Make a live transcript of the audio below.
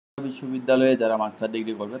বিশ্ববিদ্যালয়ে যারা master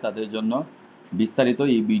degree করবে তাদের জন্য বিস্তারিত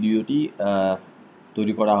এই ভিডিওটি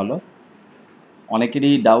তৈরি করা হলো।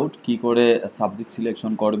 অনেকেরই ডাউট কি করে সাবজেক্ট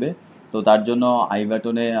সিলেকশন করবে, তো তার জন্য আই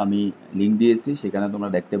বাটনে আমি লিঙ্ক দিয়েছি, সেখানে তোমরা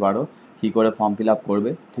দেখতে পারো কি করে ফর্ম ফিল আপ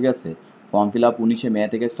করবে। ঠিক আছে, ফর্ম ফিল আপ 19শে মে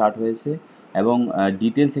থেকে স্টার্ট হয়েছে এবং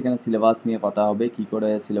ডিটেলস এখানে সিলেবাস নিয়ে কথা হবে, কি করে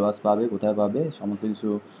সিলেবাস পাবে, কোথায় পাবে, সমস্ত কিছু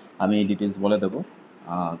আমি ডিটেলস বলে দেবো।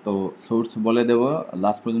 তো সোর্স বলে দেবো,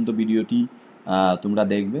 লাস্ট পর্যন্ত ভিডিওটি তোমরা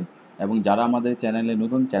দেখবে এবং যারা আমাদের চ্যানেলে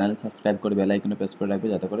নতুন, চ্যানেল সাবস্ক্রাইব করে বেল আইকনে প্রেস করে রাখবে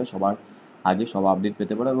যাতে করে সবার আগে সব আপডেট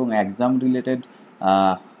পেতে পারো। এবং exam related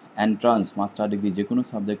entrance master degree যে কোনো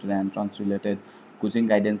সাবজেক্টের এন্ট্রান্স রিলেটেড কোচিং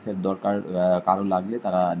গাইডেন্সের দরকার কারো লাগলে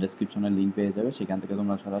তারা ডেসক্রিপশনে লিঙ্ক পেয়ে যাবে, সেখান থেকে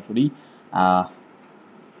তোমরা সরাসরি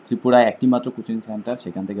ত্রিপুরায় একটি মাত্র কোচিং সেন্টার,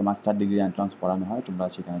 সেখান থেকে মাস্টার ডিগ্রি এন্ট্রান্স পড়ানো হয়, তোমরা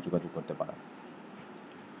সেখানে যোগাযোগ করতে পারো।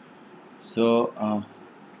 সো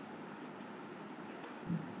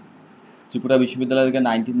ত্রিপুরা বিশ্ববিদ্যালয় থেকে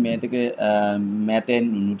 19 মে থেকে মেতে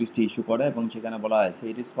নোটিশটি ইস্যু করে এবং সেখানে বলা হয়েছে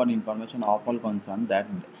it is for information of all concern that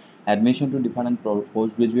admission two different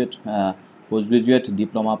postgraduate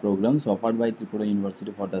diploma programs offered by Tripura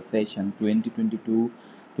University for the session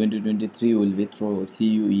 2022-2023 will be through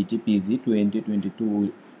CUET PG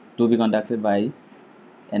 2022 to be conducted by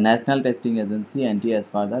a national testing agency NT as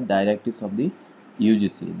per the directives of the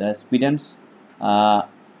UGC. The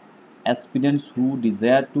aspirants who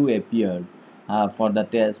desire to appear for the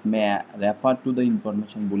test may refer to the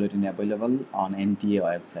information bulletin available on NTA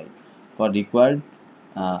website for required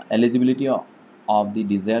eligibility of the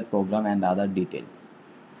desired program and other details.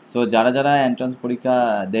 So যারা যারা entrance পরীক্ষা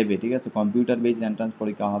দেবে, ঠিক আছে, computer based entrance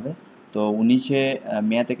পরীক্ষা হবে, তো 19শে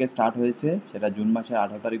মে থেকে স্টার্ট হয়েছে, সেটা জুন মাসের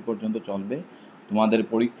 18 তারিখ পর্যন্ত চলবে। তোমাদের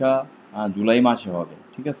পরীক্ষা জুলাই মাসে হবে,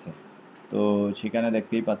 ঠিক আছে। তো সেখানে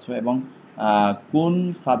দেখতেই পাচ্ছ এবং কোন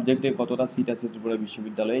সাবজেক্টে কতটা সিট আছে ত্রিপুরা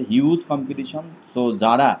বিশ্ববিদ্যালয়ে, হিউজ কম্পিটিশন। সো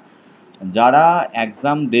যারা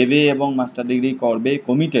এক্সাম দেবে এবং মাস্টার ডিগ্রি করবে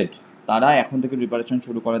কমিটেড, তারা এখন থেকে প্রিপারেশন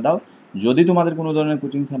শুরু করে দাও। যদি তোমাদের কোনো ধরনের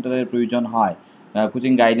কোচিং সেন্টারের প্রয়োজন হয়,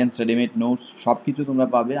 কোচিং গাইডেন্স, রেডিমেড নোটস সব কিছু তোমরা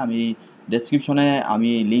পাবে। আমি ডেসক্রিপশনে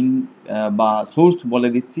আমি লিঙ্ক বা সোর্স বলে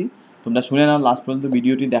দিচ্ছি, তোমরা শুনে নাও, লাস্ট পর্যন্ত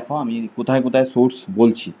ভিডিওটি দেখো আমি কোথায় কোথায় সোর্স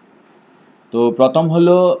বলছি। তো প্রথম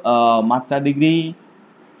হলো মাস্টার ডিগ্রি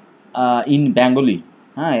ইন বেঙ্গলি,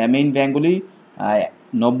 হ্যাঁ, M A in Bengali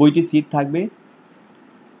 90টি seat থাকবে,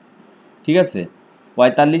 ঠিক আছে।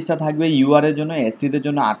 45টা থাকবে ইউআর এর জন্য, এসটিদের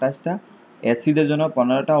জন্য 28টা, এসসিদের জন্য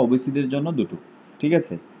 15টা, ওবিসিদের জন্য 2টো, ঠিক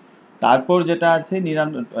আছে। তারপর যেটা আছে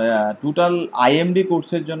টোটাল আইএমডি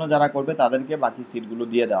কোর্সের জন্য যারা করবে তাদেরকে বাকি সিটগুলো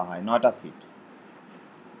দিয়ে দেওয়া হয়, 9টা সিট।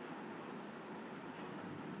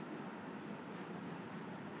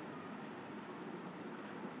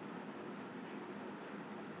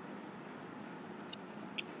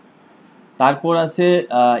 তারপর আছে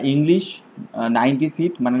ইংলিশ 90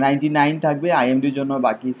 সিট, মানে 99 থাকবে, আইএমডির জন্য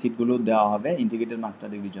বাকি সিটগুলো দেওয়া হবে ইন্টিগ্রেটেড মাস্টার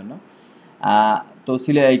ডিগ্রির জন্য। তো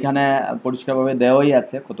এখানে পরিষ্কারভাবে দেওয়াই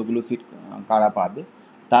আছে কতগুলো সিট কারা পাবে।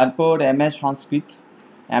 তারপর এম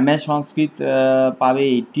এ সংস্কৃত পাবে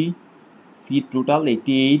 80 seat, total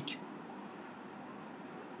 88।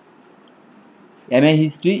 M a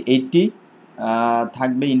history 80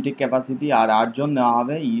 থাকবে ইনটেক ক্যাপাসিটি, আর 8 জন নেওয়া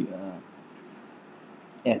হবে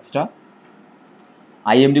এক্সট্রা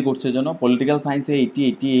আইএমডি কোর্সের জন্য। পলিটিক্যাল সায়েন্সে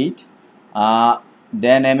 88,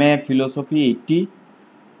 দেন M A philosophy 80,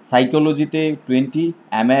 সাইকোলজিতে 20,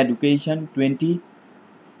 M A education 20,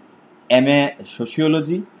 M A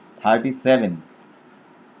sociology 37।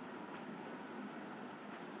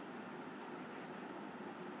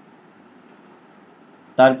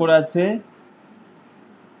 তারপর আছে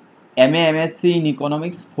M A MSc in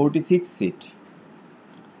economics 46 seat,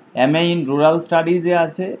 M A in rural স্টাডিজে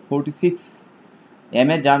আছে 46, M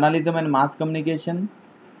A journalism and mass communication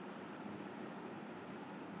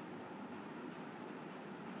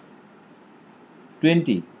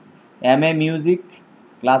 20, M A music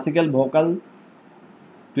classical vocal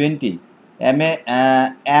 20, M A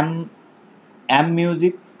M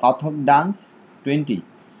music Kathak dance 20,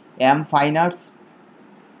 am fine arts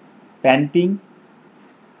painting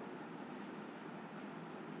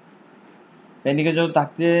এর জন্য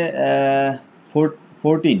থাকছে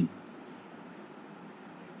 14,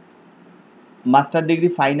 master degree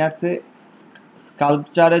fine আর্টসে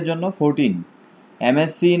স্কাল্পচারের জন্য 14,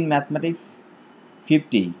 MSc in mathematics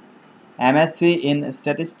 50, MSc in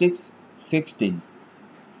statistics 16।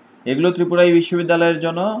 এগুলো ত্রিপুরা বিশ্ববিদ্যালয়ের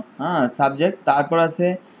জন্য subject. তারপর আছে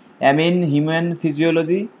M in human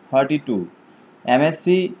physiology 32,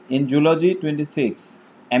 MSc in zoology 26,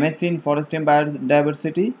 MSc in forest and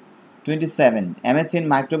biodiversity 27, MSc in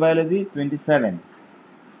microbiology 27,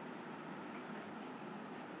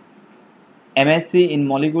 MSc in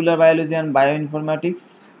Molecular Biology and Bioinformatics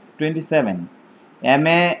 27,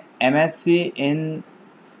 MSc in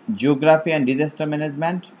Geography and Disaster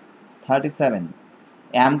Management 37,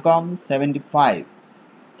 MCom 75,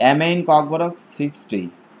 MA in Cockburg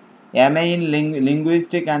 60, MA in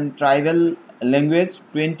Linguistic and Tribal Language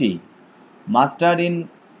 20, Master in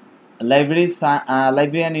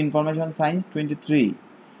Library and Information Science 23,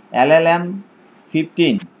 LLM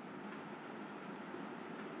 15,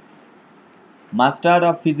 Master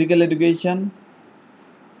of Physical Education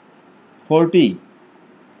 40,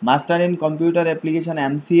 Master in Computer Application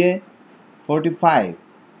MCA 45,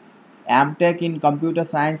 MTech in Computer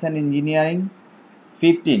Science and Engineering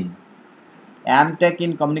 15, MTech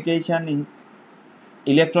in Communication in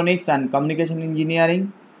Electronics and Communication Engineering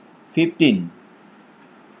 15,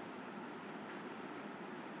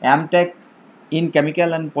 MTech in Chemical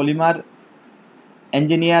and Polymer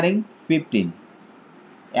Engineering 15,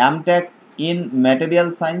 MTech in Material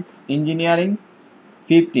Science Engineering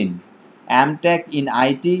 15, MTech in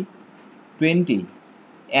IT 20,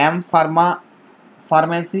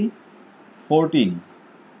 Pharmacy 14,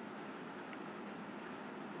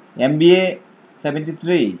 MBA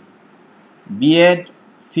 73, B.Ed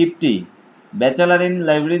 50, Bachelor in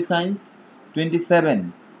Library Science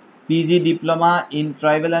 27, PG Diploma in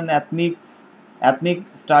Tribal and Ethnic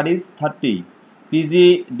Studies 30, PG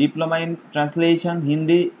Diploma in Translation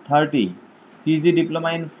Hindi 30, PG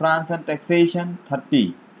Diploma in France and Taxation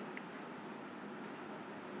 30.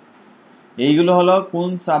 এইগুলো হলো কোন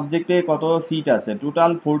সাবজেক্টে কত seat আছে।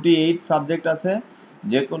 Total 48 subject আছে,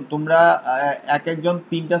 যে তোমরা এক একজন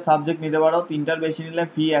 3টা সাবজেক্ট নিতে পারো, 3টার বেশি নিলে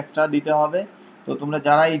ফি এক্সট্রা দিতে হবে। তো তোমরা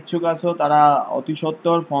যারা ইচ্ছুক আছো তারা অতি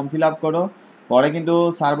সত্বর ফর্ম ফিল আপ করো, পরে কিন্তু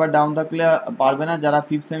সার্ভার ডাউন থাকলে পারবে না। যারা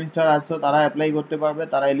 5th সেমিস্টার আছো তারা অ্যাপ্লাই করতে পারবে,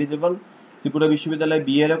 তারা এলিজিবল। ত্রিপুরা বিশ্ববিদ্যালয়ে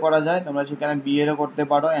B.Ed করা যায়, তোমরা সেখানে B.Ed করতে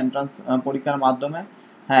পারো এন্ট্রান্স পরীক্ষার মাধ্যমে।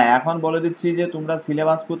 হ্যাঁ, এখন বলে দিচ্ছি যে তোমরা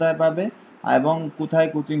সিলেবাস কোথায় পাবে এবং কোথায়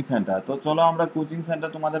কোচিং সেন্টার। তো চলো আমরা কোচিং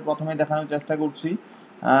সেন্টার তোমাদের প্রথমে দেখানোর চেষ্টা করছি।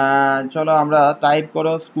 চলো আমরা টাইপ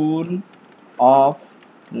করো স্কুল অফ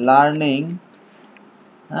লার্নিং।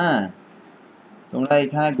 হ্যাঁ, তোমরা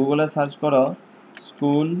এখানে গুগলে সার্চ করো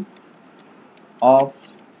স্কুল অফ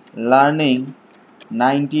লার্নিং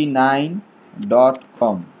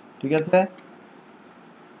 99.com, ঠিক আছে।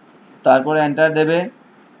 তারপরে এন্টার দেবে,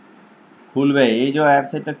 খুলবে। এই যে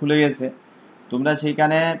ওয়েবসাইটটা খুলে গেছে, তোমরা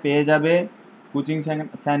সেইখানে পেয়ে যাবে কোচিং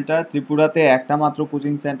সেন্টার। ত্রিপুরাতে একটা মাত্র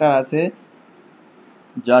কোচিং সেন্টার আছে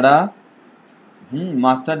যারা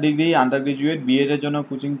master degree, under graduate, B.Ed এর জন্য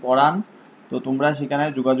কোচিং পড়ান। তো তোমরা সেখানে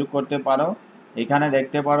যোগাযোগ করতে পারো। এখানে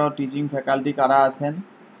দেখতে পারো টিচিং ফ্যাকাল্টি কারা আছেন।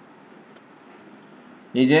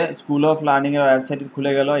 এই যে স্কুল অফ লার্নিং এর ওয়েবসাইট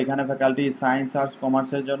খুলে গেল। এখানে ফ্যাকাল্টি সায়েন্স, আর্টস,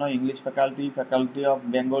 কমার্সের জন্য, English faculty of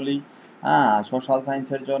Bengali, social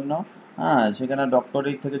সায়েন্সের জন্য, সেখানে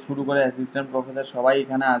ডক্টরেট থেকে শুরু করে অ্যাসিস্ট্যান্ট প্রফেসর সবাই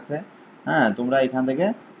এখানে আছে। তোমরা এখান থেকে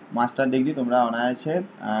মাস্টার ডিগ্রি তোমরা অনায়াসে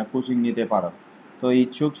কোচিং নিতে পারো। তো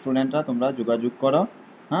ইচ্ছুক স্টুডেন্টরা তোমরা যোগাযোগ করো।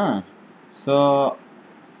 সো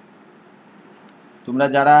তোমরা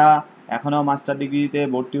যারা এখনো মাস্টার ডিগ্রিতে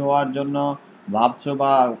ভর্তি হওয়ার জন্য ভাবছো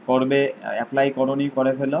বা করবে, অ্যাপ্লাই করোনি,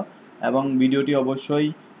 করে ফেলো। এবং ভিডিওটি অবশ্যই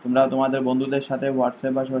তোমরা তোমাদের বন্ধুদের সাথে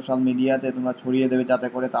হোয়াটসঅ্যাপ বা সোশ্যাল মিডিয়াতে তোমরা ছড়িয়ে দেবে, যাতে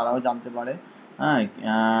করে তারাও জানতে পারে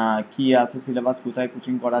কি আছে সিলেবাস, কোথায়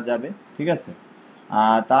কোচিং করা যাবে, ঠিক আছে।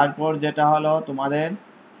 তারপর যেটা হলো তোমাদের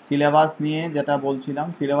সিলেবাস নিয়ে যেটা বলছিলাম,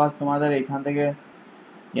 সিলেবাস তোমাদের এখান থেকে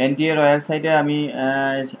NTA এর ওয়েবসাইটে আমি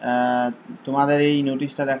তোমাদের এই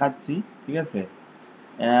নোটিশটা দেখাচ্ছি, ঠিক আছে।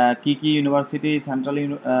 কি কি university central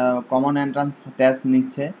common entrance test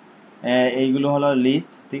নিচ্ছে, এইগুলো হলো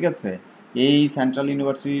লিস্ট, ঠিক আছে। এই সেন্ট্রাল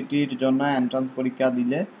ইউনিভার্সিটির জন্য এন্ট্রান্স পরীক্ষা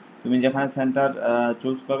দিলে তুমি যেখানে সেন্টার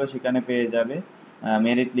চুজ করবে সেখানে পেয়ে যাবে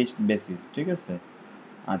মেরিট লিস্ট বেসিস, ঠিক আছে।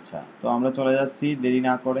 আচ্ছা, তো আমরা চলে যাচ্ছি দেরি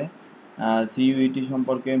না করে। CUET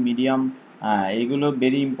সম্পর্কে মিডিয়াম, এইগুলো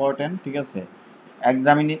ভেরি ইম্পর্টেন্ট, ঠিক আছে।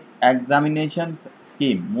 Examination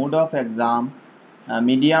scheme, mode of exam,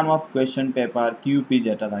 medium of question paper QP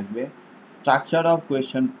যেটা থাকবে, structure of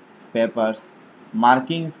question papers,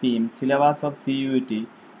 marking scheme, syllabus of CUET,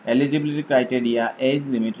 eligibility criteria, age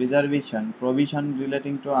limit, reservation, provision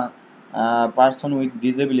relating to person with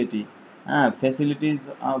disability, facilities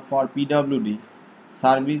for PWD,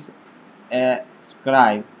 service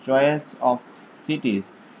scribe, choice of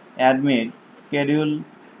cities, admit, schedule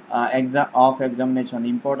of examination,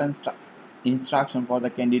 important instruction for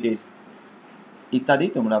the candidates ইত্যাদি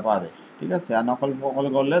তোমরা পাবে, ঠিক আছে। আর নকল ফকল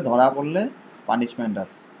করলে, ধরা পড়লে punishment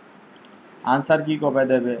আছে। আনসার কি কবে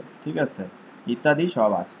দেবে, ঠিক আছে, ইত্যাদি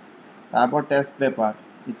সব আছে। তারপর টেস্ট পেপার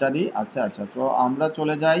ইত্যাদি আছে। আচ্ছা, তো আমরা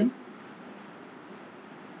চলে যাই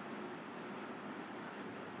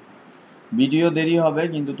ভিডিও দেরি হবে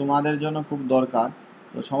কিন্তু তোমাদের জন্য খুব দরকার,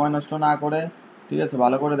 তো সময় নষ্ট না করে ঠিক আছে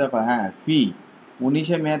ভালো করে দেখো। হ্যাঁ, ফি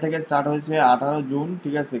 19শে মে থেকে স্টার্ট হয়েছে 18 জুন,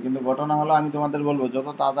 ঠিক আছে। কিন্তু ঘটনা হলো আমি তোমাদের বলবো যত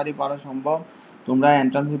তাড়াতাড়ি পারো সম্ভব তোমরা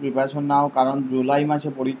এন্ট্রান্সের প্রিপারেশন নাও, কারণ জুলাই মাসে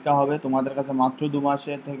পরীক্ষা হবে, তোমাদের কাছে মাত্র 2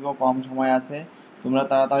 মাসের থেকেও কম সময় আছে। তোমরা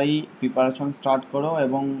তাড়াতাড়ি প্রিপারেশন স্টার্ট করো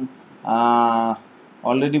এবং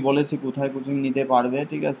অলরেডি বলেছি কোথায় কোচিং নিতে পারবে,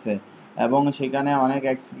 ঠিক আছে। এবং সেখানে অনেক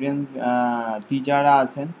এক্সপিরিয়েন্স টিচাররা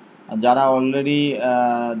আছেন যারা অলরেডি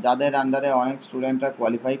যাদের আন্ডারে অনেক স্টুডেন্টরা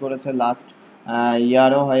কোয়ালিফাই করেছে, লাস্ট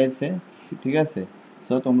ইয়ারও হয়েছে, ঠিক আছে।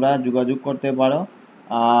 সো তোমরা যোগাযোগ করতে পারো।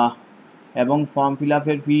 এবং ফর্ম ফিল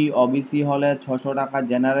আপের ফি ওবিসি হলে 600 টাকা,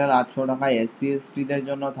 জেনারেল 800 টাকা, এসসি এসটিদের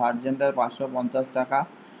জন্য থার্ড জেন্ডার 550 টাকা।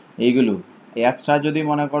 এইগুলো এক্সট্রা যদি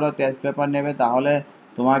মনে করো টেস্ট পেপার নেবে তাহলে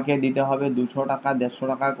তোমাকে দিতে হবে 200 টাকা, 150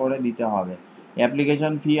 টাকা করে দিতে হবে।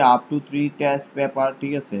 Application fee up to 3 test paper,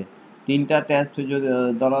 ঠিক আছে। 3টা টেস্ট যদি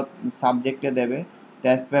ধরো সাবজেক্টে দেবে,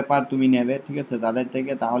 টেস্ট পেপার তুমি নেবে, ঠিক আছে, তাদের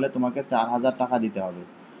থেকে, তাহলে তোমাকে 4000 টাকা দিতে হবে।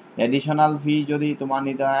 অ্যাডিশনাল ফি যদি তোমার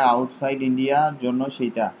নিতে হয় আউটসাইড ইন্ডিয়ার জন্য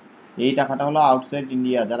সেইটা, এই টাকাটা হলো আউটসাইড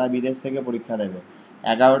ইন্ডিয়া যারা বিদেশ থেকে পরীক্ষা দেবে।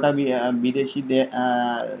 11টা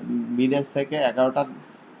বিদেশ থেকে 11টা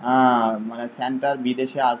মানে সেন্টার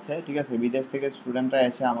বিদেশে আছে, ঠিক আছে। বিদেশ থেকে স্টুডেন্টরা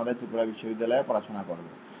এসে আমাদের ত্রিপুরা বিশ্ববিদ্যালয়ে পড়াশোনা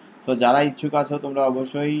করবে। সো যারা ইচ্ছুক আছো তোমরা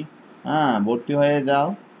অবশ্যই ভর্তি হয়ে যাও,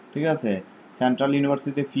 ঠিক আছে। সেন্ট্রাল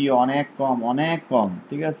ইউনিভার্সিটি ফি অনেক কম, অনেক কম,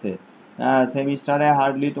 ঠিক আছে। সেমিস্টারে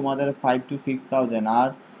হার্ডলি তোমাদের 5 to 6,000। আর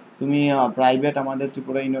তুমি প্রাইভেট আমাদের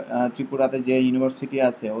ত্রিপুরাতে যে ইউনিভার্সিটি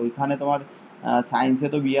আছে ওইখানে তোমার সায়েন্সে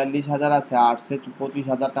তো 42,000 আছে, আর্টসে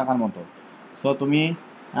 25,000 টাকার মতো। সো তুমি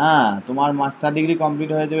তোমার মাস্টার ডিগ্রি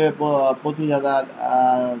কমপ্লিট হয়ে যাবে 25,000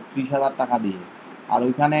 30,000 টাকা দিয়ে, আর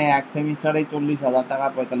ওইখানে এক সেমিস্টারেই 40,000 টাকা,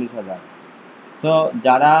 45,000। সো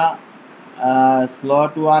যারা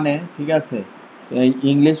স্লট ওয়ানে, ঠিক আছে,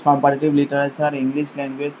 English comparative literature, English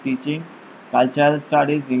language teaching, cultural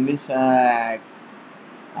studies, English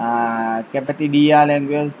ক্যাপাটিডিয়া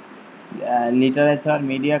language, literature,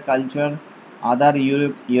 media, culture, other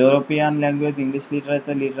European language, English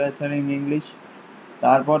literature in English.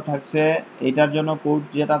 তারপর থাকছে এটার জন্য কোড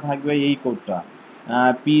যেটা থাকবে এই কোডটা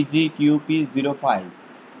PGQP05,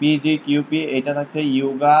 PGQP এটা থাকছে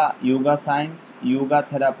ইয়োগা সায়েন্স, ইয়োগা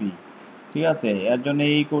থেরাপি, ঠিক আছে। এর জন্য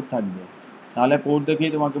এই কোড থাকবে। তাহলে কোড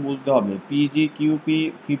দেখেই তোমাকে বুঝতে হবে।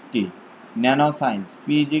 PGQP50 ন্যানো সায়েন্স,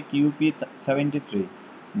 PGQP73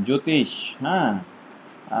 জ্যোতিষ,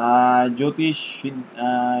 জ্যোতিষ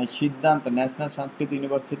সিদ্ধান্ত ন্যাশনাল সংস্কৃত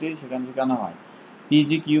ইউনিভার্সিটি, সেখানে শেখানো হয়।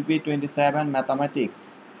 PGQP27 ম্যাথামেটিক্স,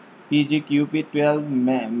 PGQP12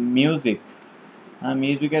 মিউজিক,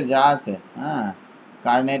 মিউজিকের যা আছে,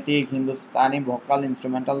 Carnatic, Hindustani, vocal,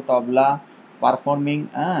 instrumental, tabla, performing,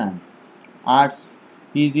 arts.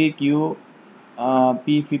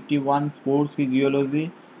 P51 sports physiology,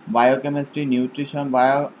 biochemistry, nutrition,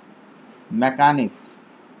 biomechanics.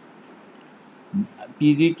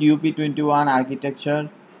 PGQP21 architecture,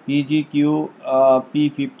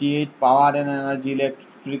 PGQP58 power and energy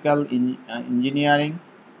electrical engineering.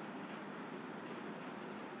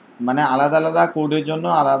 মানে আলাদা আলাদা কোডের জন্য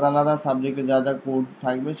আলাদা আলাদা সাবজেক্টে যা যা কোড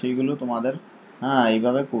থাকবে সেইগুলো তোমাদের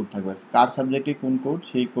এইভাবে কোড থাকবে। কার সাবজেক্টে কোন কোড,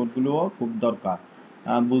 সেই কোডগুলোও খুব দরকার,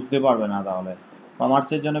 বুঝতে পারবে না তাহলে।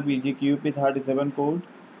 কমার্সের জন্য PGQP37 কোড,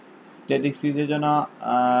 স্ট্যাটিস্টিক্সের জন্য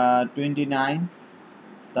 29,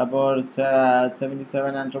 তারপর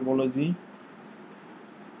 77 অ্যান্থ্রোপোলজি,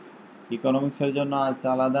 ইকোনমিক্সের জন্য আছে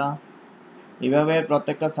আলাদা। এইভাবে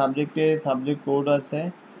প্রত্যেকটা সাবজেক্টে সাবজেক্ট কোড আছে,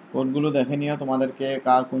 কোডগুলো দেখে নিও তোমাদেরকে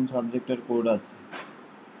কার কোন সাবজেক্টের কোড আছে,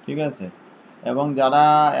 ঠিক আছে। এবং যারা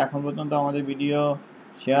এখন পর্যন্ত আমাদের ভিডিও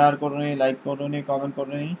শেয়ার করোনি, লাইক করোনি, কমেন্ট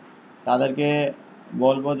করোনি, তাদেরকে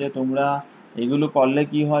বলবো যে তোমরা এগুলো করলে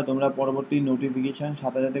কি হয়, তোমরা পরবর্তী নোটিফিকেশন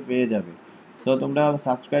সাথে সাথে পেয়ে যাবে। তো তোমরা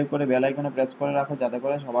সাবস্ক্রাইব করে বেল আইকনে প্রেস করে রাখো যাতে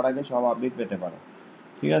করে সবার আগে সব আপডেট পেতে পারো,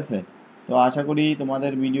 ঠিক আছে। তো আশা করি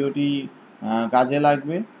তোমাদের ভিডিওটি কাজে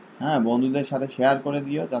লাগবে। বন্ধুদের সাথে শেয়ার করে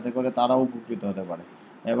দিও যাতে করে তারাও উপকৃত হতে পারে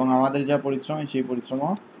এবং আমাদের যা পরিশ্রম সেই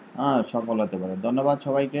পরিশ্রমও সফল হতে পারে। ধন্যবাদ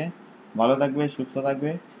সবাইকে, ভালো থাকবে, সুস্থ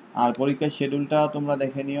থাকবে। আর পরীক্ষার শিডিউলটা তোমরা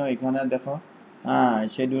দেখে নিও, এখানে দেখো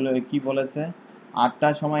শিডিউল কি বলেছে।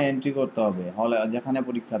 8টার সময় এন্ট্রি করতে হবে হলে যেখানে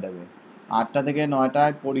পরীক্ষা দেবে, 8টা থেকে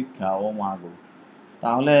 9টায় পরীক্ষা। ও মা গো,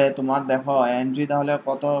 তাহলে তোমার দেখো এন্ট্রি তাহলে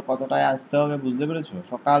কতটায় আসতে হবে, বুঝতে পেরেছো?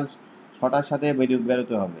 সকাল 6টার সাথে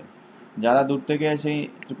বেরোতে হবে। যারা দূর থেকে সেই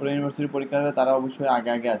ত্রিপুরা ইউনিভার্সিটির পরীক্ষা দেবে তারা অবশ্যই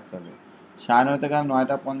আগে আগে আসতে হবে। 9:30 থেকে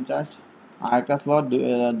 9:50, আর একটা স্লট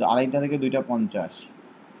 2:30 থেকে 2:50,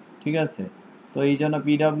 ঠিক আছে। তো এই জন্য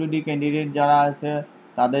পিডাব্লিউডি ক্যান্ডিডেট যারা আছে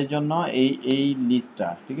তাদের জন্য এই লিস্টটা,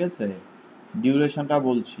 ঠিক আছে, ডিউরেশনটা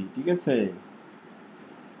বলছি, ঠিক আছে।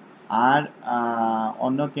 আর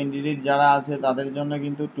অন্য ক্যান্ডিডেট যারা আছে তাদের জন্য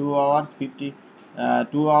কিন্তু 2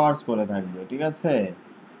 আওয়ার্স করে থাকবে, ঠিক আছে?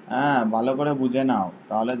 হ্যাঁ, ভালো করে বুঝে নাও,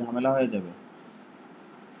 তাহলে ঝামেলা হয়ে যাবে।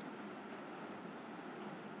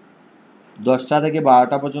 10টা থেকে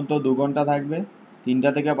 12টা পর্যন্ত 2 ঘন্টা থাকবে, 3টা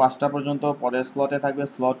থেকে 5টা পর্যন্ত পরের স্লটে থাকবে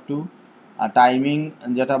স্লট 2। আর টাইমিং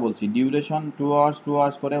যেটা বলছি, ডিউরেশন 2 আওয়ার্স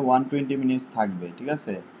করে 120 মিনিটস থাকবে, ঠিক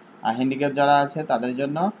আছে? আর হ্যান্ডিক্যাপ যারা আছে তাদের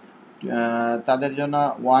জন্য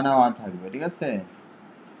 1 আওয়ার থাকবে, ঠিক আছে?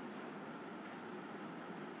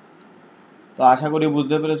 তো আশা করি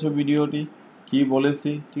বুঝতে পেরেছো ভিডিওটি কি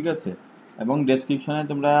বলেছি, ঠিক আছে? এবং ডেসক্রিপশনে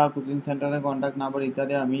তোমরা কোচিং সেন্টারের কন্ট্যাক্ট নাম্বার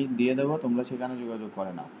ইত্যাদি আমি দিয়ে দেবো, তোমরা সেখানে যোগাযোগ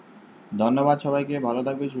করে নাও। ধন্যবাদ সবাইকে, ভালো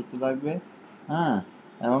থাকবে, সুস্থ থাকবে, হ্যাঁ,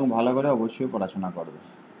 এবং ভালো করে অবশ্যই পড়াশোনা করবে।